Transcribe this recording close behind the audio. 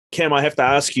Kam, I have to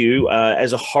ask you,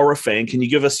 as a horror fan, can you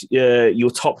give us your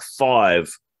top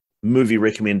 5 movie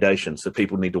recommendations that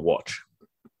people need to watch?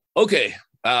 Okay.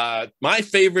 My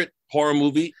favorite horror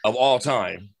movie of all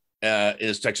time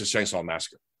is Texas Chainsaw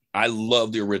Massacre. I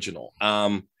love the original.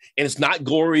 And it's not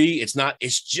gory.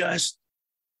 It's just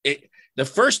the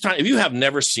first time, if you have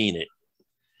never seen it,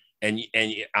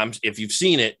 if you've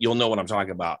seen it, you'll know what I'm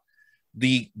talking about.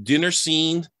 The dinner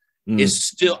scene is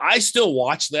still, I still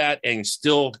watch that and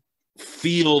still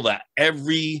feel that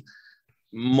every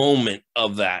moment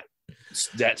of that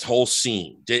whole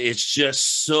scene. It's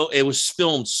just so, it was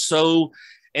filmed so,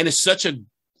 and it's such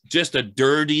just a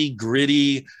dirty,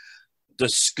 gritty,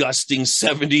 disgusting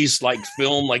 70s like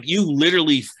film. Like, you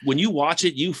literally, when you watch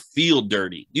it, you feel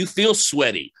dirty, you feel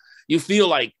sweaty, you feel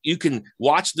like you can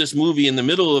watch this movie in the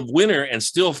middle of winter and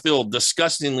still feel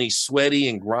disgustingly sweaty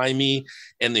and grimy,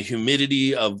 and the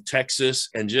humidity of Texas.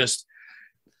 And just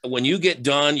when you get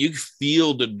done, you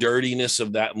feel the dirtiness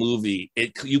of that movie.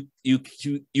 You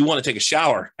want to take a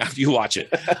shower after you watch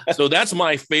it. So that's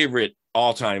my favorite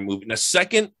all-time movie. And the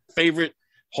second favorite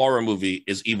horror movie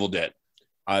is Evil Dead.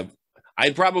 I've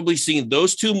probably seen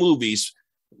those 2 movies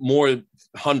more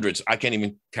hundreds. I can't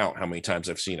even count how many times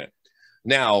I've seen it.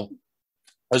 Now,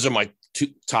 those are my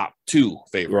top 2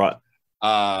 favorite.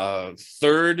 Right.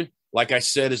 Third, like I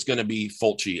said, is going to be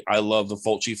Fulci. I love the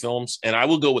Fulci films, and I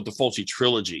will go with the Fulci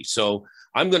trilogy. So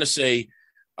I'm going to say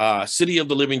City of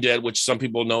the Living Dead, which some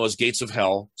people know as Gates of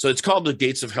Hell. So it's called the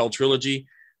Gates of Hell trilogy,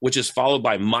 which is followed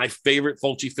by my favorite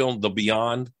Fulci film, The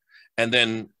Beyond, and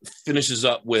then finishes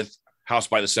up with House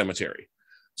by the Cemetery.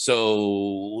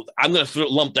 So I'm going to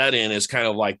lump that in as kind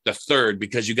of like the third,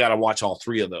 because you got to watch all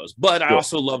 3 of those. But I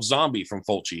also love Zombie from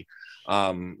Fulci,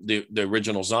 the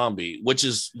original Zombie, which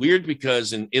is weird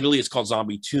because in Italy it's called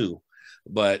Zombie 2,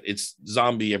 but it's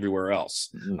Zombie everywhere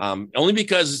else. Only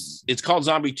because it's called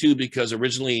Zombie 2 because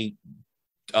originally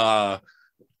the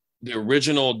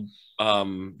original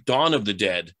Dawn of the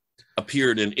Dead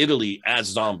appeared in Italy as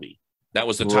Zombie. That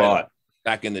was the title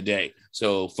back in the day.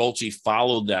 So Fulci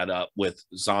followed that up with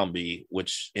Zombie,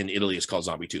 which in Italy is called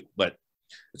Zombie 2. But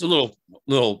it's a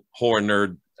little horror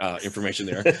nerd information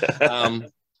there.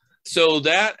 So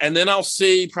that, and then I'll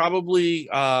say probably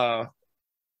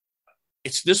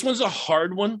this one's a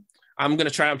hard one. I'm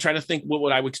trying to think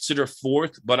what I would consider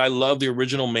 4th, but I love the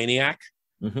original Maniac.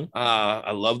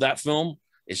 I love that film.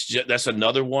 That's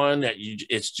another one that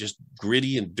it's just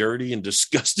gritty and dirty and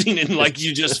disgusting, and like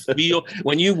you just feel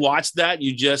when you watch that,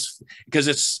 because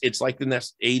it's like in the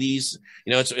 80s,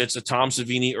 it's a Tom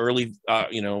Savini early,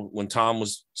 when Tom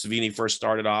Savini first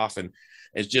started off, and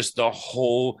it's just the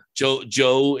whole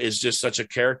Joe is just such a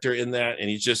character in that, and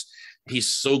he's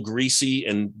so greasy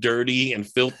and dirty and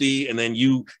filthy, and then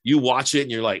you watch it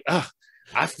and you're like,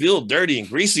 I feel dirty and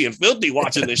greasy and filthy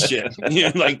watching this shit.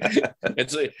 Like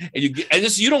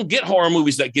you don't get horror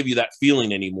movies that give you that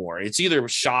feeling anymore. It's either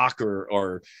shock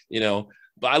or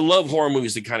but I love horror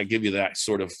movies that kind of give you that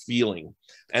sort of feeling.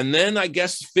 And then I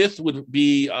guess 5th would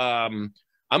be I'm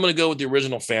going to go with the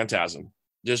original Phantasm.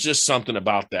 There's just something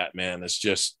about that, man. It's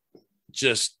just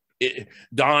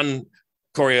Don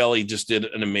Corleone just did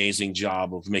an amazing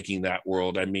job of making that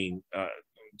world. I mean,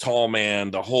 Tall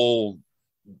Man, the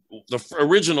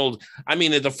original,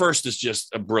 the first is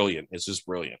just brilliant. It's just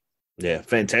brilliant. Yeah,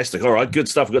 fantastic. All right, good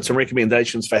stuff. We've got some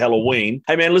recommendations for Halloween.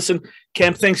 Hey, man, listen,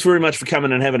 Kam, thanks very much for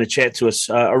coming and having a chat to us.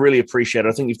 I really appreciate it.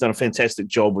 I think you've done a fantastic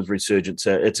job with Resurgence.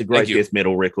 It's a great death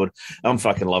metal record. I'm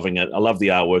fucking loving it. I love the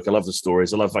artwork. I love the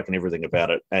stories. I love fucking everything about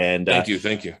it. And thank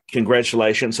you.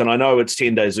 Congratulations. And I know it's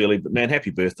 10 days early, but, man,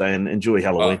 happy birthday and enjoy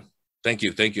Halloween. Thank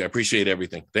you. I appreciate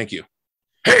everything. Thank you.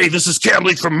 Hey, this is Kam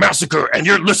Lee from Massacre, and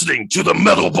you're listening to The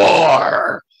Metal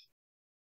Bar.